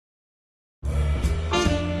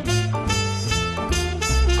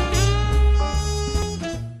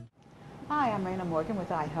Morgan with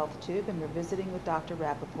iHealthTube, and we're visiting with Dr.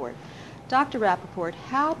 Rappaport. Dr. Rappaport,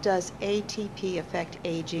 how does ATP affect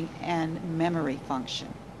aging and memory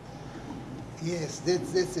function? Yes,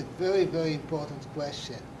 that's a very, very important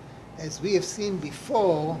question. As we have seen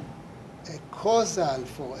before, a causal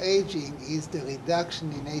for aging is the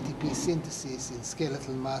reduction in ATP synthesis in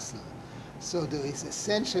skeletal muscle. So there is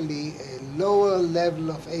essentially a lower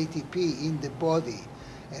level of ATP in the body.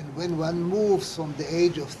 And when one moves from the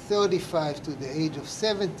age of 35 to the age of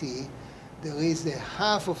 70, there is a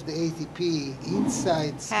half of the ATP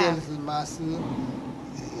inside skeletal muscle,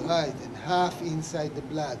 right, and half inside the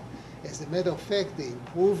blood. As a matter of fact, the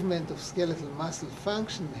improvement of skeletal muscle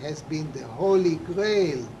function has been the holy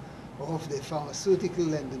grail of the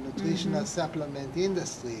pharmaceutical and the nutritional supplement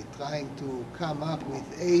industry, trying to come up with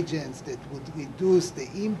agents that would reduce the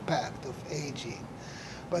impact of aging.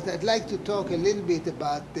 But I'd like to talk a little bit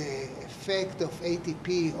about the effect of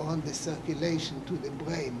ATP on the circulation to the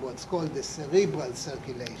brain, what's called the cerebral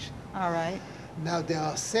circulation. All right. Now, there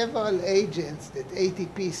are several agents that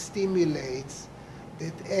ATP stimulates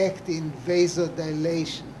that act in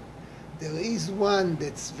vasodilation. There is one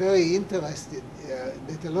that's very interested,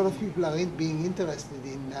 that a lot of people are being interested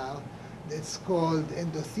in now, that's called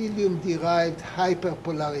endothelium-derived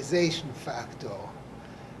hyperpolarization factor.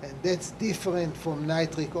 And that's different from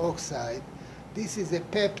nitric oxide. This is a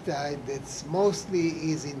peptide that's mostly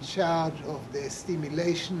is in charge of the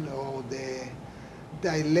stimulation or the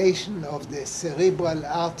dilation of the cerebral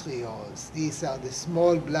arterioles. These are the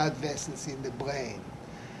small blood vessels in the brain.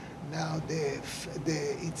 Now,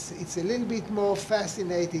 it's a little bit more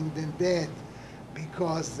fascinating than that,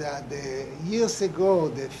 because years ago,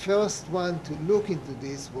 the first one to look into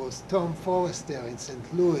this was Tom Forrester in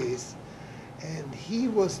St. Louis, and he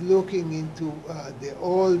was looking into the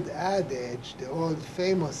old adage, the old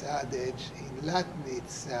famous adage. In Latin,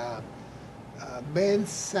 it's mens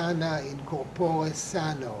sana in corpore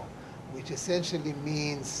sano, which essentially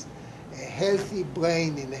means a healthy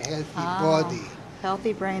brain in a healthy body.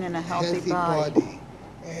 Healthy brain and a healthy body.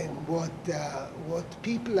 And what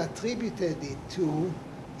people attributed it to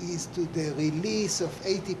is to the release of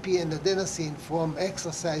ATP and adenosine from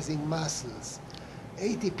exercising muscles.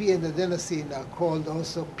 ATP and adenosine are called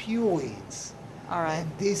also purines. All right.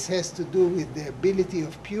 And this has to do with the ability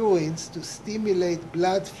of purines to stimulate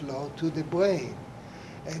blood flow to the brain.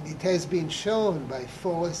 And it has been shown by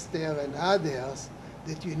Forrester and others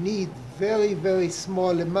that you need very, very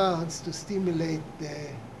small amounts to stimulate the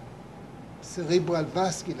cerebral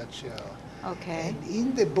vasculature. Okay. And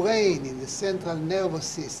in the brain, in the central nervous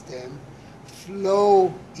system,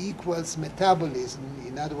 flow equals metabolism.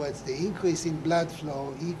 In other words, the increase in blood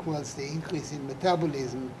flow equals the increase in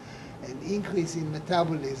metabolism. And increase in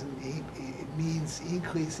metabolism means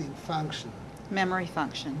increase in function. Memory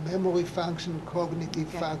function. Memory function, cognitive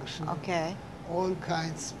function. Okay. All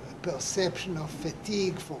kinds. Perception of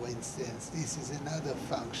fatigue, for instance. This is another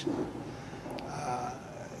function.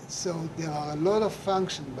 So there are a lot of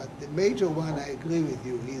functions, but the major one, I agree with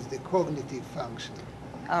you, is the cognitive function.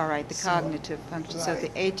 All right, the cognitive function. Right. So the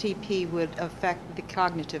ATP would affect the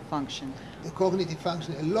cognitive function. The cognitive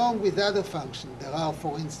function, along with other functions. There are,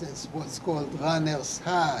 for instance, what's called runner's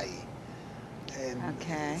high. And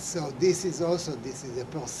okay. So this is a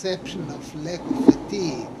perception of lack of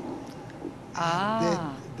fatigue.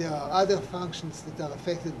 There are other functions that are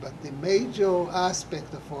affected, but the major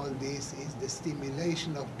aspect of all this is the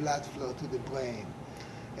stimulation of blood flow to the brain.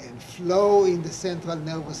 And flow in the central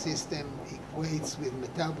nervous system equates with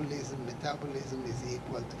metabolism. Metabolism is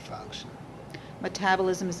equal to function.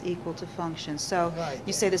 Metabolism is equal to function. So right.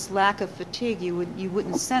 You say this lack of fatigue, you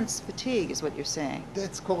wouldn't sense fatigue, is what you're saying.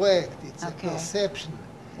 That's correct. It's a perception.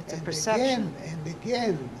 It's a perception. And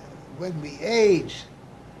again, when we age,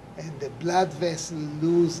 and the blood vessels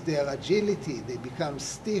lose their agility, they become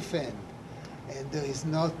stiffened, and there is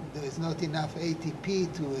not enough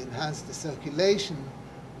ATP to enhance the circulation,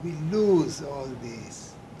 we lose all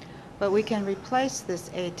this. But we can replace this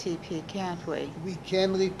ATP, can't we? We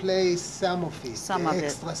can replace some of it, the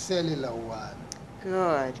extracellular one.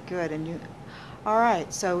 Good. All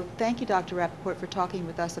right, so thank you, Dr. Rappaport, for talking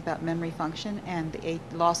with us about memory function and the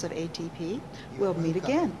loss of ATP. We'll meet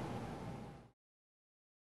again.